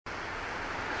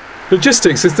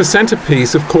Logistics is the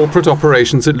centerpiece of corporate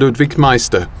operations at Ludwig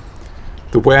Meister.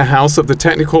 The warehouse of the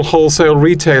technical wholesale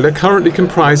retailer currently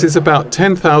comprises about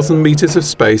 10,000 meters of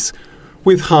space,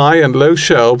 with high and low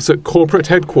shelves at corporate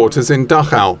headquarters in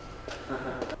Dachau.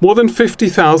 More than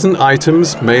 50,000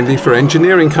 items, mainly for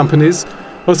engineering companies,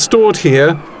 are stored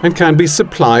here and can be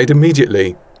supplied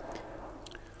immediately.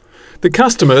 The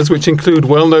customers, which include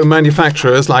well-known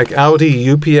manufacturers like Audi,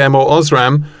 UPM or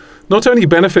Osram, not only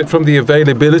benefit from the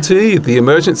availability, the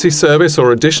emergency service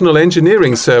or additional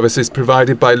engineering services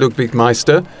provided by Ludwig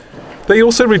Meister, they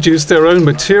also reduce their own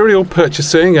material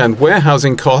purchasing and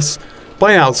warehousing costs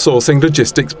by outsourcing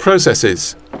logistics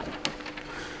processes.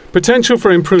 Potential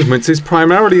for improvements is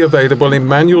primarily available in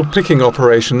manual picking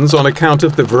operations on account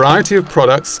of the variety of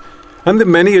products and the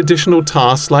many additional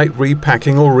tasks like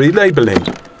repacking or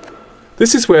relabeling.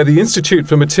 This is where the Institute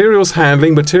for Materials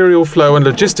Handling, Material Flow and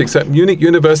Logistics at Munich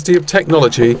University of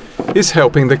Technology is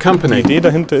helping the company. The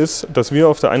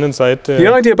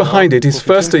idea behind it is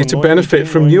firstly to benefit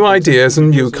from new ideas and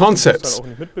new concepts,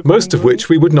 most of which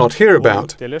we would not hear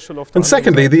about. And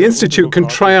secondly, the Institute can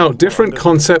try out different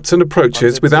concepts and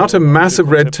approaches without a mass of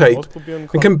red tape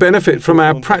and can benefit from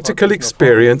our practical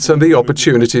experience and the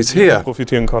opportunities here.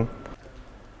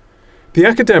 The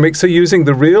academics are using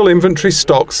the real inventory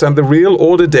stocks and the real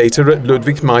order data at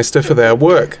Ludwig Meister for their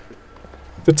work.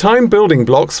 The time building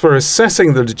blocks for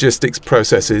assessing the logistics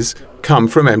processes come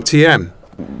from MTM.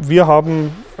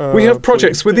 We have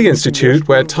projects with the Institute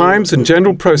where times and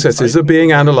general processes are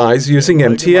being analyzed using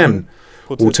MTM.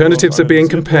 Alternatives are being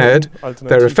compared,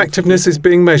 their effectiveness is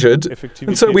being measured,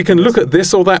 and so we can look at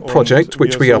this or that project,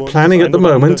 which we are planning at the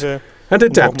moment, and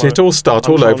adapt it or start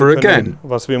all over again.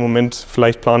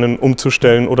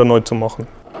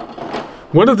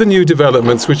 One of the new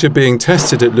developments which are being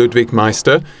tested at Ludwig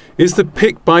Meister is the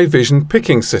Pick by Vision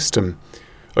picking system,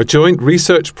 a joint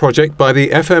research project by the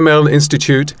FML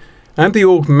Institute and the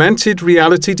Augmented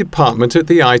Reality Department at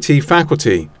the IT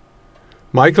faculty.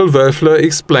 Michael Wölfler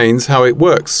explains how it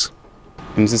works.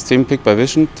 In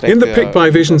the Pick by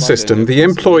Vision system, the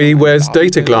employee wears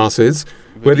data glasses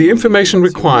where the information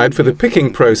required for the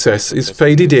picking process is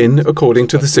faded in according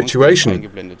to the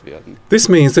situation. This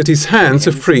means that his hands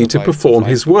are free to perform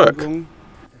his work.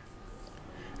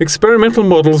 Experimental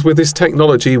models with this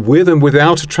technology with and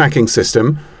without a tracking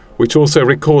system, which also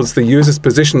records the user's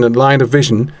position and line of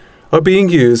vision, are being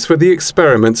used for the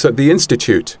experiments at the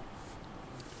Institute.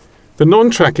 The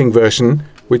non-tracking version,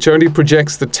 which only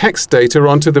projects the text data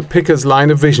onto the picker's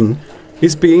line of vision,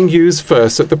 is being used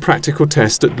first at the practical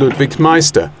test at Ludwig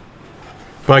Meister.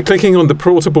 By clicking on the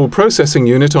portable processing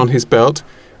unit on his belt,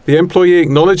 the employee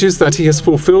acknowledges that he has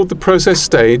fulfilled the process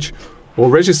stage or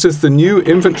registers the new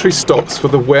inventory stocks for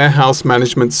the warehouse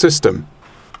management system.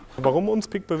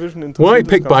 Why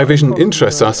Pick by Vision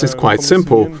interests us is quite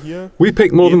simple. We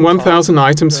pick more than 1,000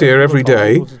 items here every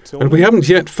day, and we haven't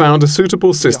yet found a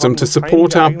suitable system to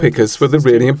support our pickers for the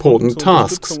really important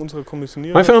tasks.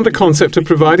 I found the concept of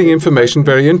providing information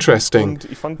very interesting.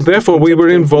 Therefore, we were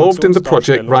involved in the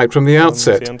project right from the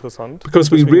outset,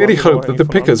 because we really hope that the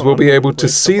pickers will be able to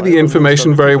see the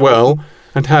information very well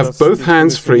and have both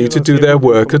hands free to do their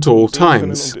work at all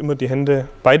times.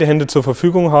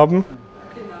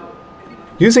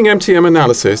 Using MTM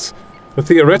analysis, a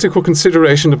theoretical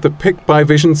consideration of the Pick by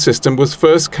Vision system was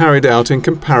first carried out in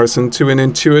comparison to an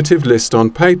intuitive list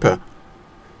on paper.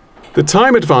 The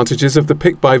time advantages of the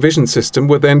Pick by Vision system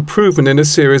were then proven in a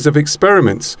series of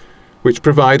experiments, which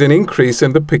provide an increase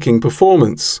in the picking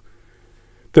performance.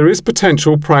 There is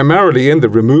potential primarily in the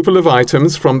removal of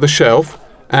items from the shelf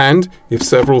and, if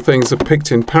several things are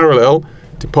picked in parallel,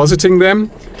 depositing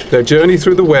them, their journey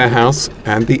through the warehouse,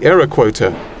 and the error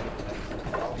quota.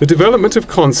 The development of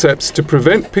concepts to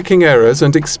prevent picking errors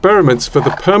and experiments for the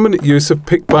permanent use of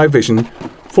Pick by Vision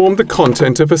formed the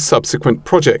content of a subsequent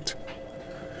project.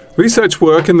 Research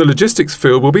work in the logistics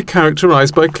field will be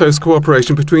characterized by close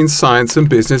cooperation between science and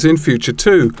business in future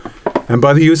too, and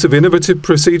by the use of innovative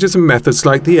procedures and methods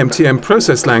like the MTM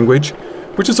process language,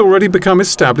 which has already become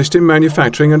established in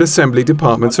manufacturing and assembly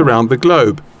departments around the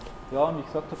globe. I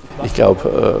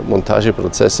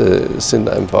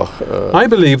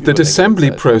believe that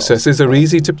assembly processes are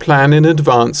easy to plan in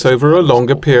advance over a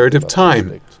longer period of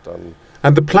time,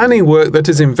 and the planning work that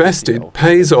is invested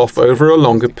pays off over a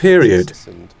longer period.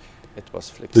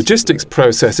 Logistics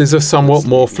processes are somewhat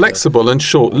more flexible and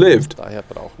short-lived,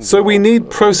 so we need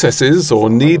processes or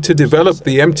need to develop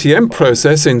the MTM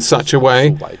process in such a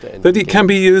way that it can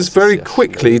be used very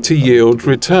quickly to yield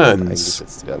returns.